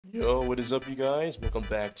Yo, what is up you guys? Welcome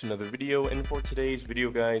back to another video, and for today's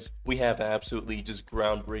video guys, we have absolutely just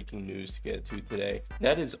groundbreaking news to get to today.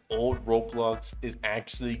 That is Old Roblox is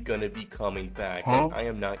actually gonna be coming back. Like, I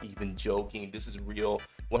am not even joking. This is real,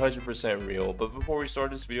 100% real. But before we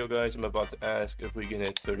start this video guys, I'm about to ask if we can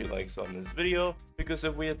hit 30 likes on this video, because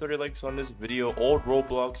if we hit 30 likes on this video, Old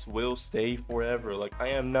Roblox will stay forever. Like, I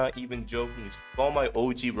am not even joking. For all my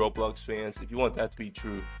OG Roblox fans, if you want that to be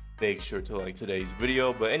true, make sure to like today's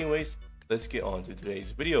video. But anyways, let's get on to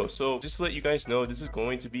today's video. So just to let you guys know, this is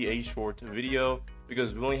going to be a short video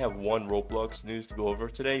because we only have one Roblox news to go over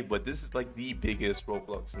today, but this is like the biggest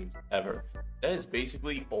Roblox news ever. That is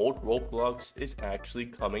basically Old Roblox is actually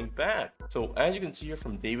coming back. So as you can see here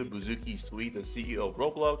from David Baszucki's tweet, the CEO of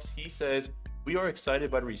Roblox, he says, "We are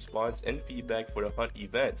excited by the response and feedback for the Hunt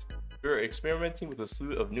event. We're experimenting with a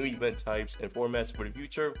slew of new event types and formats for the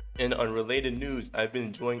future. In unrelated news, I've been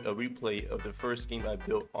enjoying a replay of the first game I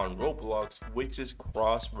built on Roblox, which is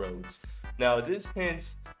Crossroads." Now, this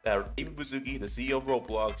hints that David Baszucki, the CEO of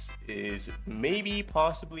Roblox, is maybe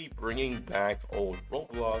possibly bringing back Old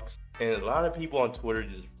Roblox. And a lot of people on Twitter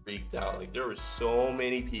just freaked out. Like, there were so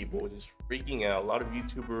many people just freaking out. A lot of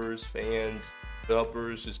YouTubers, fans,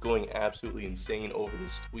 developers just going absolutely insane over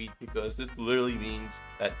this tweet, because this literally means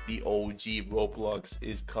that the OG Roblox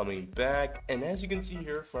is coming back. And as you can see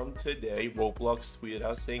here from today, Roblox tweeted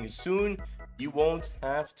out saying, "Soon you won't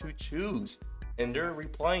have to choose." And they're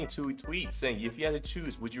replying to a tweet saying, "If you had to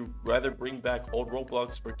choose, would you rather bring back Old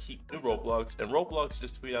Roblox or keep new Roblox?" And Roblox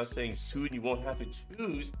just tweeted out saying, "Soon you won't have to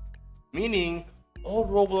choose," meaning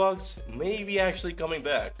Old Roblox may be actually coming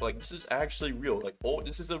back. Like, this is actually real. Like, oh,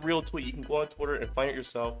 this is a real tweet. You can go on Twitter and find it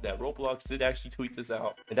yourself that Roblox did actually tweet this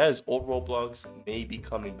out, and that is Old Roblox may be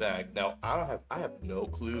coming back. Now, I have no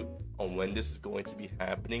clue on when this is going to be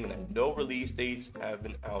happening, and I know release dates have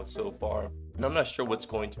been out so far, and I'm not sure what's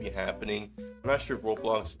going to be happening. I'm not sure if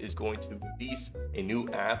Roblox is going to release a new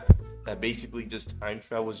app that basically just time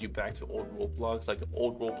travels you back to Old Roblox, like an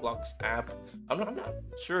Old Roblox app. I'm not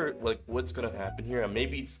sure like what's gonna happen here.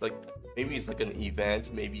 Maybe it's like an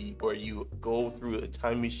event, maybe where you go through a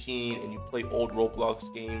time machine and you play old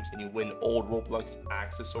Roblox games and you win old Roblox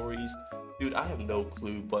accessories. Dude, I have no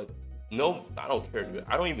clue, but no, I don't care, dude.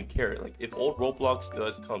 I don't even care. Like, if Old Roblox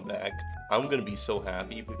does come back, I'm gonna be so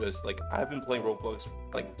happy, because like I've been playing Roblox for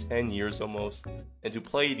like 10 years almost, and to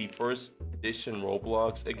play the first edition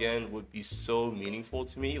Roblox again would be so meaningful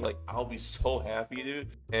to me. Like, I'll be so happy, dude.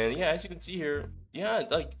 And yeah, as you can see here, yeah,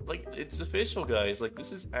 like it's official guys. Like,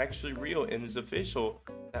 this is actually real and it's official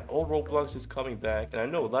that Old Roblox is coming back. And I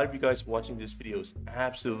know a lot of you guys watching this video is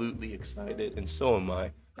absolutely excited, and so am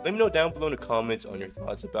I. Let me know down below in the comments on your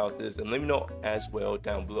thoughts about this, and let me know as well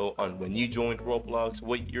down below on when you joined Roblox.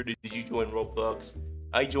 What year did you join Roblox?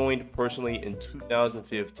 I joined personally in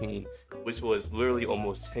 2015, which was literally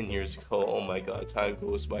almost 10 years ago. Oh my god, time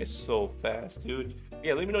goes by so fast, dude.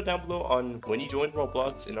 Yeah, let me know down below on when you joined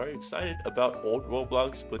Roblox, and are you excited about Old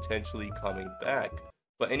Roblox potentially coming back?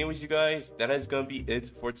 But anyways, you guys, that is gonna be it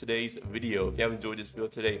for today's video. If you have enjoyed this video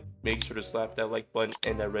today, make sure to slap that like button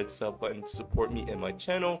and that red sub button to support me and my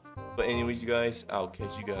channel. But anyways, you guys, I'll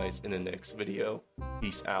catch you guys in the next video.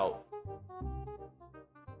 Peace out.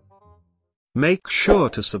 Make sure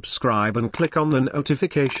to subscribe and click on the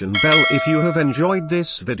notification bell if you have enjoyed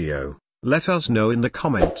this video. Let us know in the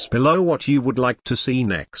comments below what you would like to see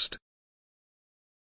next.